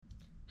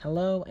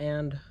Hello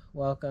and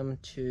welcome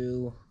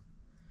to,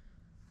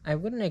 I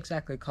wouldn't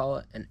exactly call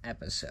it an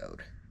episode,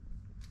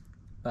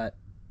 but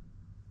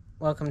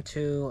welcome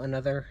to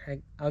another,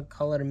 I'll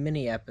call it a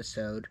mini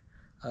episode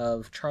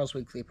of Charles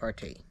Weekly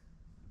Party.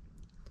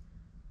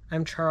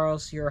 I'm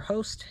Charles, your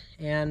host,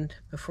 and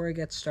before we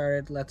get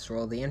started, let's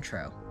roll the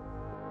intro.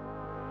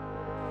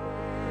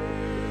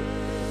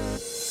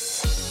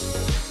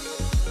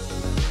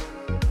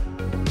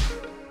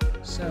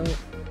 So,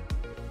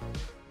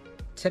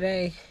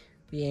 today,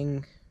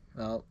 being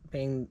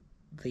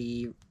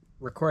the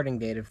recording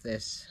date of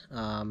this,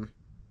 I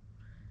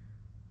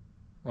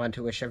want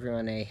to wish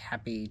everyone a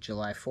happy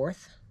July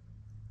 4th.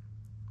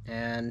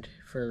 And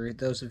for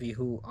those of you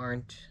who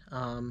aren't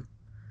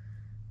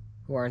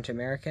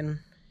American,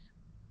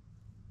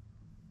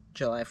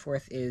 July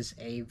 4th is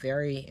a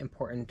very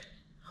important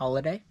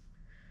holiday.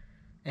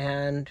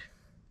 And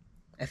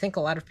I think a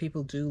lot of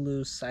people do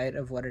lose sight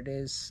of what it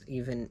is,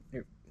 even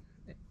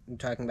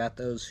talking about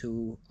those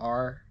who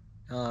are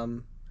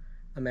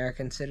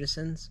American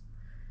citizens.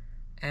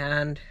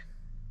 And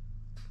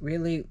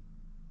really,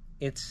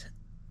 it's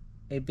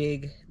a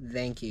big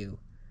thank you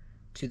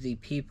to the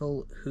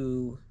people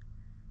who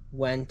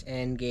went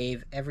and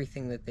gave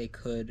everything that they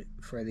could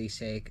for the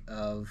sake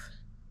of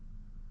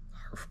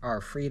our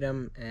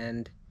freedom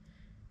and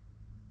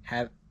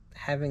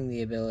having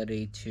the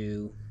ability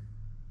to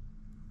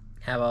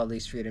have all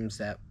these freedoms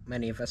that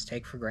many of us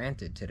take for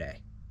granted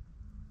today.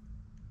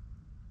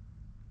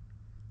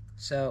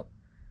 So,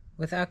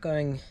 without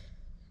going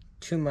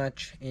too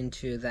much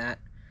into that,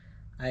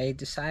 I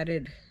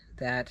decided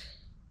that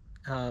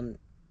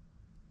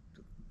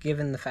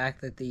given the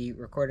fact that the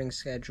recording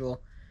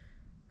schedule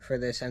for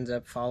this ends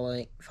up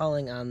falling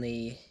on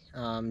the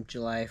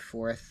July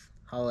 4th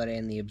holiday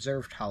and the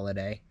observed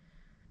holiday,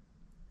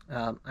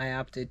 I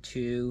opted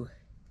to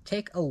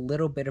take a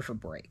little bit of a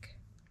break.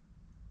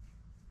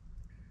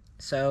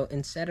 So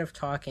instead of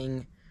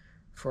talking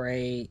for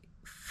a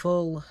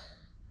full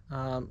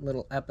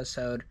little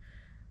episode,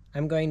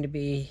 I'm going to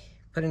be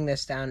putting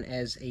this down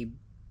as a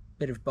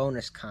bit of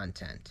bonus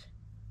content.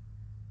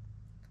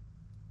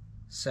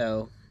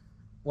 So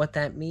what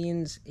that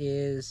means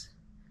is,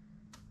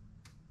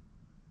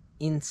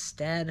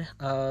 instead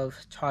of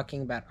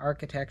talking about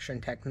architecture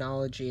and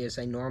technology as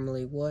I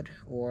normally would,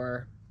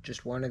 or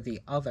just one or the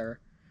other,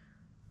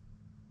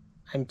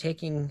 I'm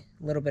taking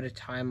a little bit of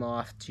time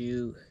off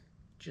to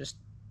just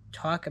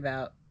talk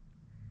about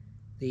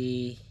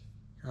the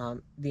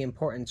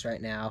importance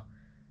right now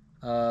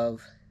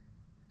of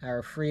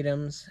our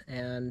freedoms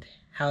and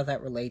how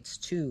that relates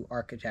to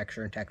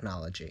architecture and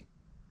technology.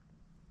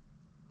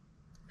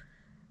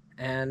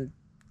 And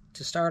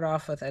to start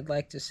off with, I'd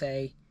like to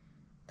say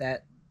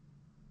that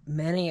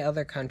many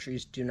other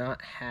countries do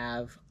not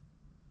have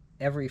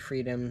every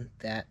freedom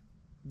that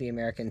the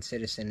American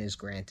citizen is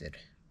granted.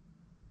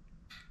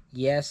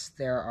 Yes,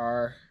 there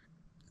are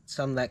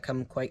some that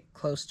come quite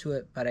close to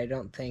it, but I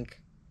don't think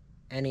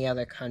any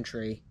other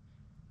country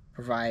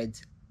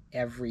provides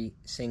every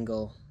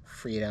single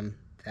freedom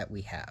that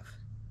we have.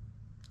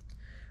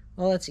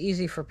 Well, it's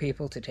easy for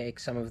people to take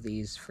some of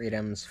these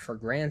freedoms for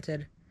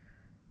granted.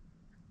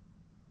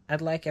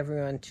 I'd like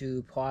everyone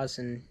to pause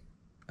and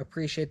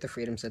appreciate the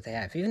freedoms that they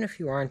have, even if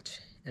you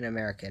aren't an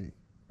American.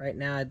 Right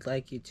now, I'd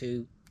like you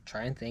to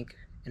try and think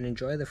and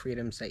enjoy the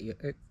freedoms that you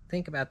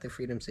think about the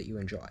freedoms that you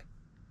enjoy.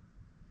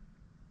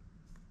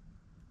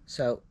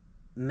 So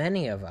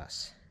many of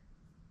us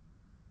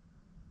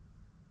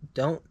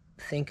don't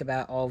think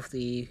about all of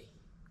the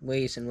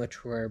ways in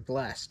which we're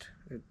blessed.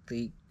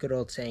 The good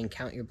old saying,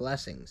 count your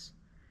blessings.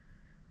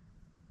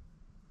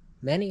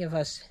 Many of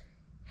us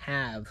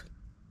have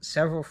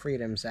several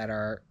freedoms at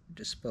our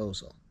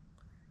disposal.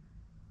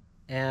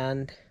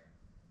 And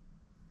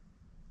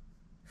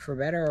for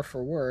better or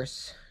for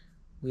worse,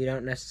 we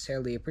don't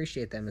necessarily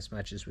appreciate them as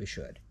much as we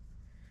should.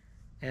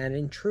 And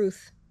in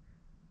truth,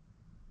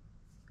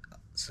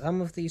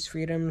 some of these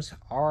freedoms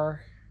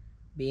are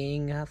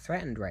being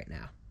threatened right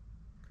now.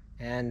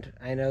 And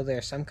I know there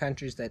are some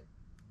countries that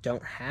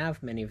don't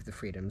have many of the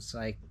freedoms,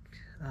 like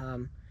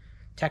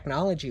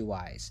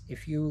technology-wise.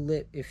 If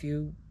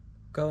you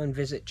go and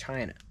visit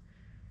China,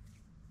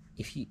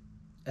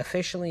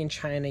 officially in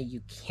China,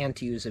 you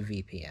can't use a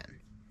VPN.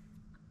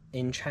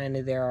 In China,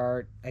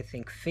 I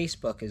think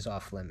Facebook is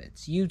off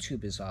limits,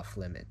 YouTube is off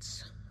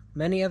limits,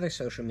 many other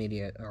social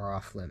media are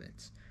off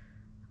limits.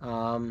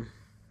 What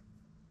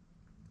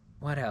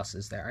else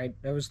is there?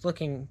 I was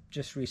looking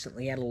just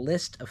recently at a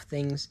list of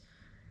things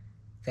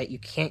that you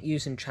can't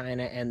use in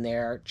China, and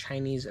there are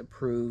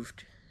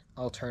Chinese-approved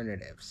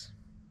alternatives.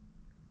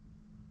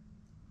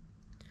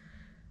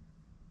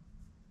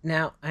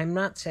 Now, I'm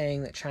not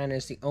saying that China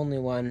is the only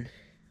one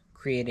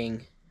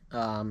creating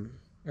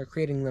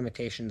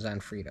limitations on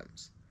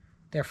freedoms.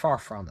 They're far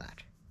from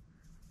that.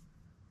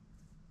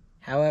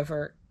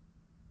 However,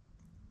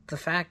 the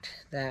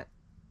fact that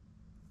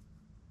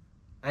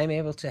I'm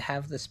able to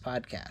have this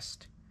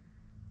podcast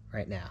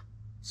right now,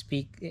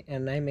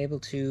 and I'm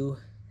able to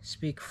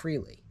speak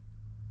freely,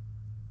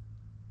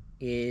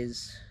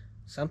 is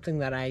something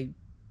that I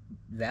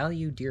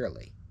value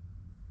dearly.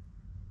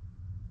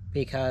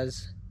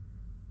 Because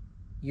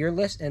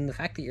and the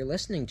fact that you're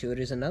listening to it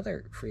is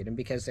another freedom,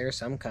 because there are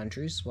some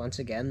countries, once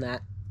again,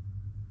 that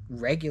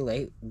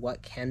regulate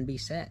what can be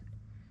said.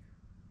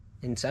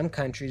 In some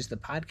countries,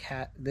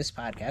 this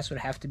podcast would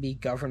have to be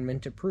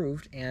government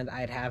approved, and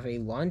I'd have a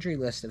laundry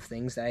list of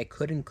things that I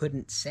could and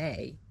couldn't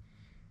say.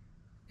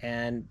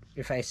 And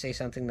if I say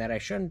something that I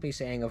shouldn't be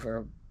saying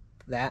over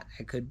that,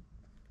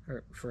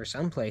 or for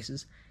some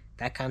places,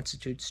 that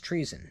constitutes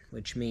treason,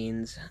 which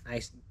means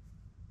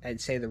I'd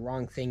say the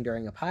wrong thing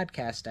during a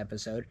podcast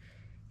episode.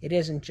 It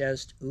isn't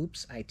just,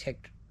 oops, I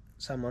ticked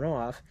someone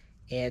off.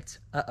 It's,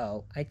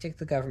 I ticked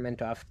the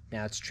government off.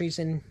 Now it's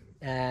treason,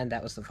 and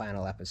that was the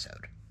final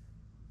episode.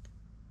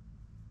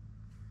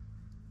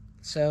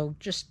 So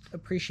just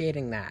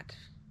appreciating that,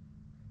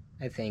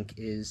 I think,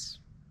 is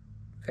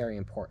very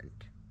important.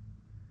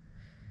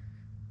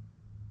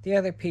 The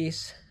other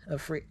piece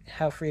of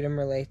how freedom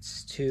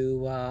relates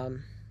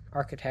to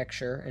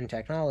architecture and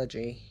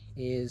technology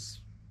is,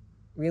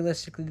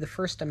 realistically, the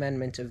First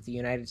Amendment of the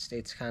United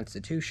States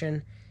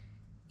Constitution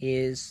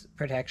is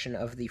protection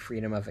of the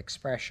freedom of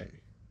expression.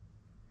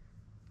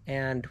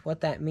 And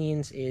what that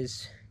means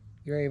is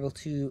you're able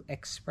to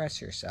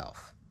express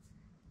yourself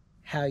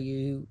how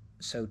you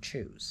so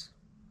choose.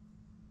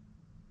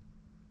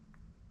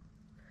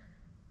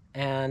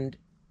 And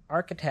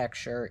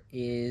architecture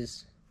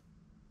is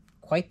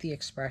quite the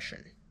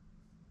expression.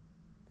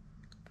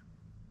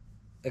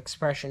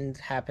 Expressions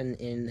happen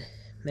in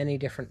many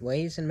different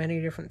ways and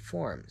many different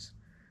forms.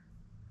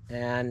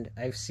 And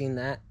I've seen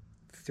that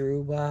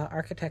through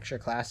architecture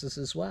classes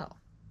as well.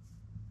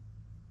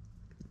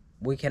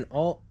 We can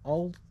all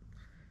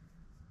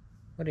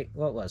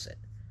what was it?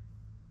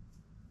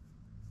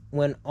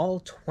 When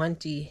all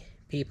 20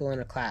 people in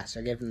a class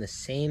are given the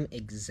same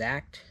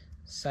exact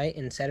site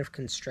and set of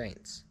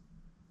constraints,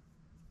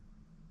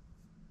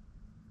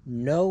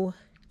 no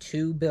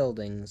two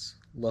buildings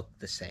look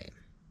the same.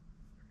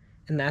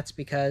 And that's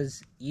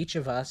because each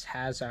of us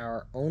has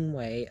our own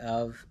way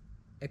of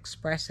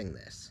expressing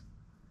this.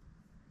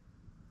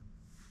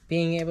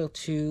 Being able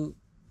to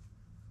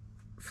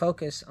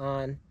focus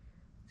on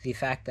the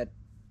fact that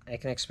I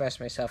can express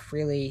myself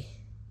freely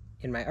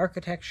in my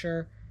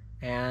architecture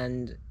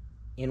and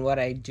in what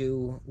I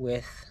do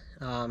with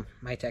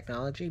my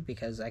technology,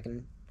 because I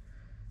can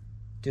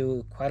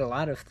do quite a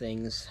lot of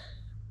things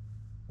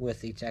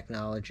with the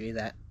technology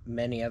that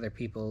many other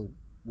people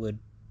would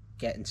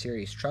get in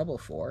serious trouble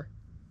for.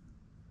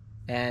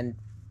 And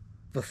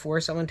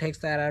before someone takes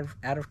that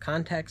out of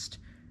context,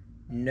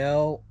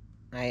 no,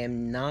 I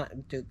am not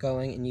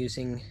going and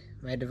using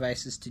my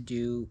devices to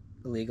do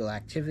illegal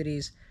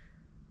activities.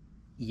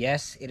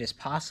 Yes, it is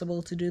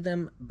possible to do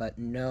them, but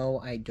no,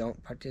 I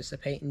don't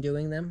participate in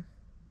doing them.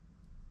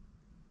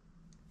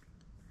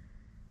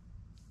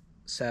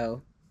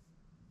 So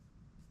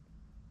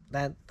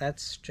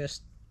that's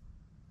just,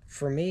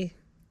 for me,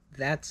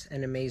 that's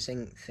an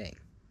amazing thing.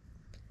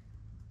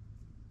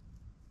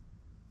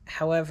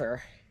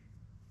 However,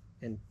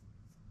 and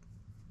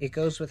it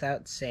goes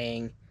without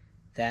saying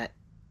that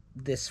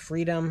this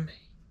freedom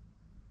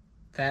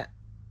that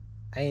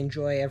I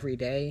enjoy every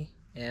day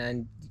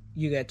and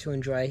you get to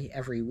enjoy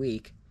every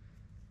week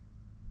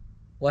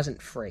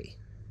wasn't free.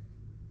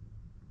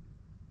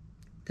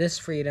 This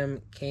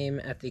freedom came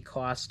at the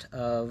cost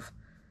of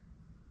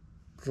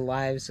the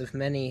lives of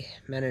many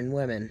men and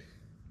women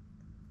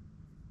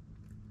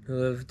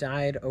who have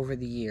died over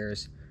the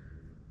years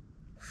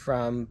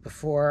from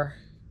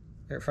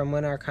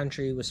when our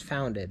country was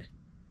founded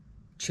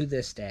to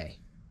this day.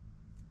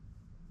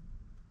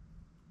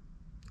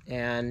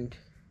 And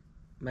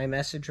my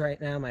message right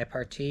now, my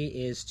parti,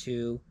 is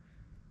to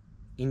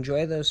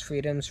enjoy those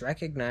freedoms,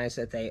 recognize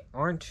that they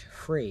aren't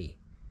free,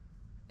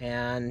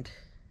 and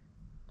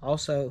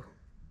also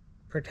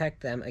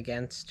protect them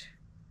against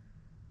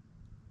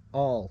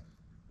all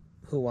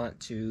who want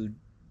to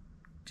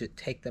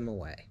take them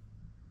away.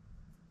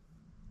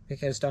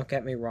 Because don't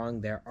get me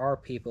wrong, there are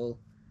people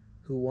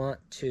who want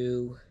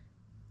to,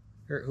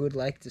 or who would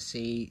like to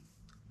see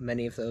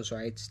many of those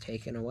rights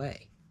taken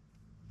away.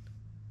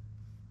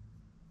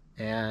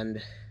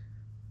 And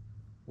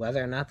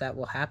whether or not that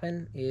will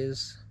happen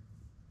is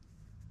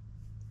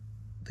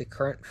the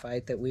current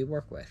fight that we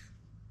work with.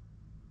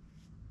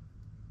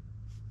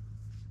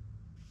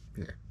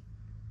 Yeah.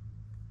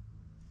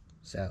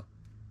 So,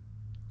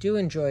 do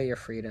enjoy your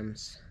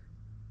freedoms.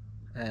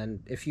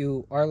 And if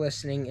you are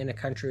listening in a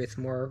country with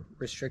more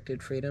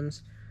restricted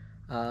freedoms,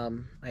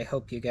 I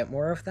hope you get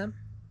more of them.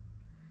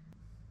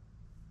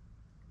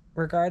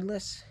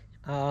 Regardless,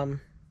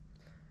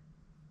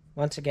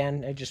 once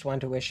again, I just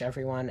want to wish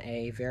everyone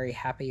a very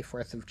happy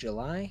 4th of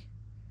July.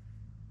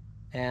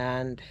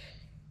 And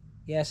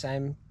yes,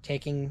 I'm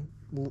taking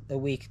a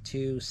week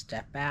to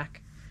step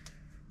back,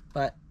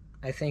 but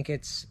I think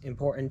it's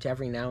important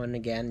every now and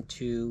again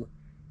to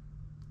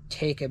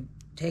take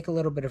a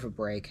little bit of a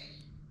break.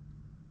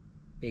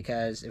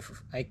 Because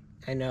if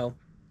I know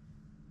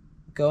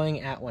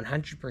going at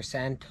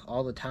 100%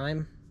 all the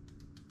time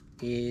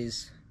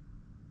is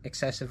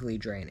excessively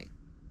draining.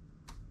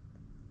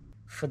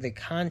 For the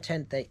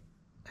content that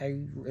I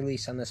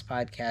release on this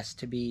podcast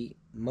to be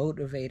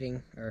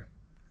motivating, or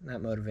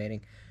not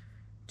motivating,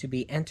 to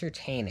be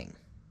entertaining,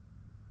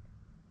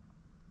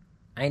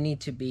 I need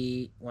to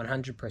be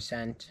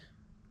 100%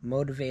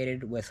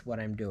 motivated with what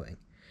I'm doing.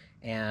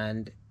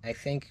 And I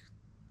think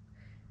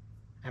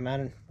I'm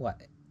on,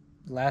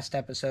 last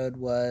episode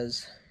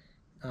was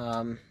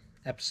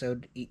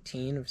episode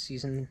 18 of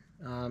season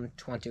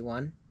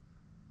 21,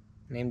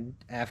 named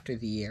after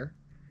the year.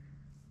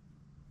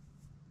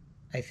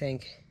 I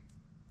think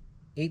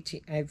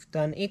I've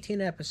done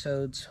 18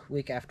 episodes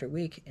week after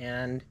week,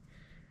 and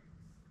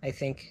I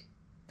think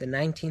the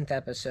 19th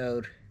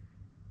episode,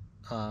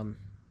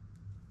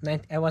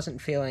 I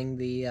wasn't feeling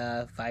the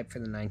vibe for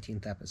the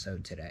 19th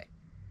episode today.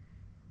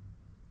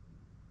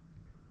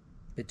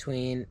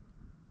 Between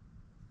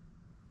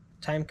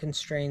time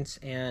constraints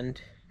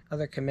and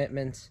other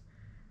commitments,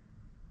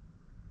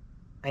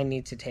 I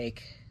need to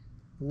take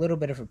a little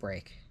bit of a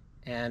break,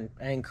 and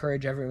I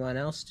encourage everyone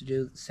else to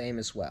do the same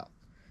as well.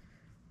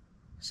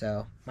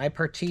 So my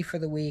partie for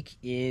the week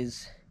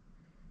is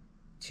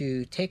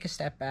to take a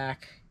step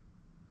back,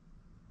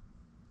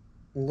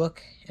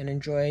 look and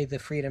enjoy the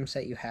freedoms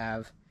that you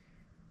have,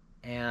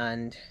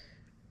 and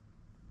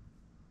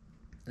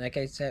like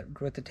I said,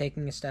 with the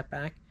taking a step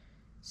back,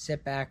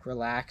 sit back,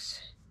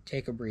 relax,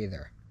 take a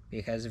breather.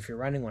 Because if you're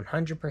running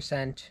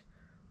 100%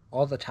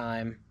 all the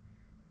time,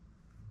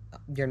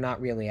 you're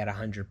not really at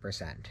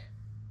 100%.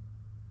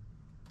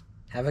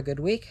 Have a good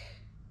week,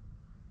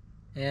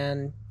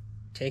 and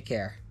take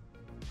care.